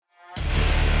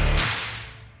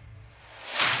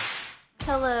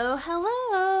Hello,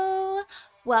 hello.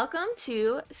 Welcome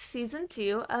to season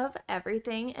 2 of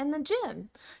Everything in the Gym.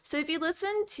 So, if you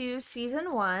listened to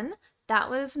season 1,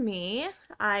 that was me.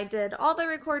 I did all the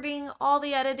recording, all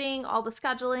the editing, all the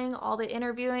scheduling, all the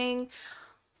interviewing,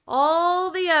 all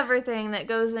the everything that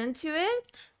goes into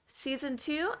it. Season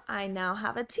 2, I now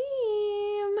have a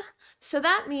team. So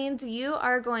that means you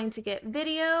are going to get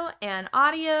video and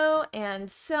audio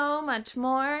and so much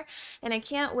more. And I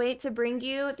can't wait to bring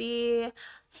you the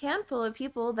handful of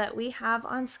people that we have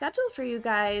on schedule for you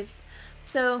guys.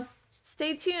 So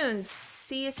stay tuned.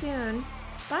 See you soon.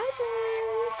 Bye,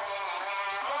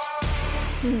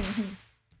 friends.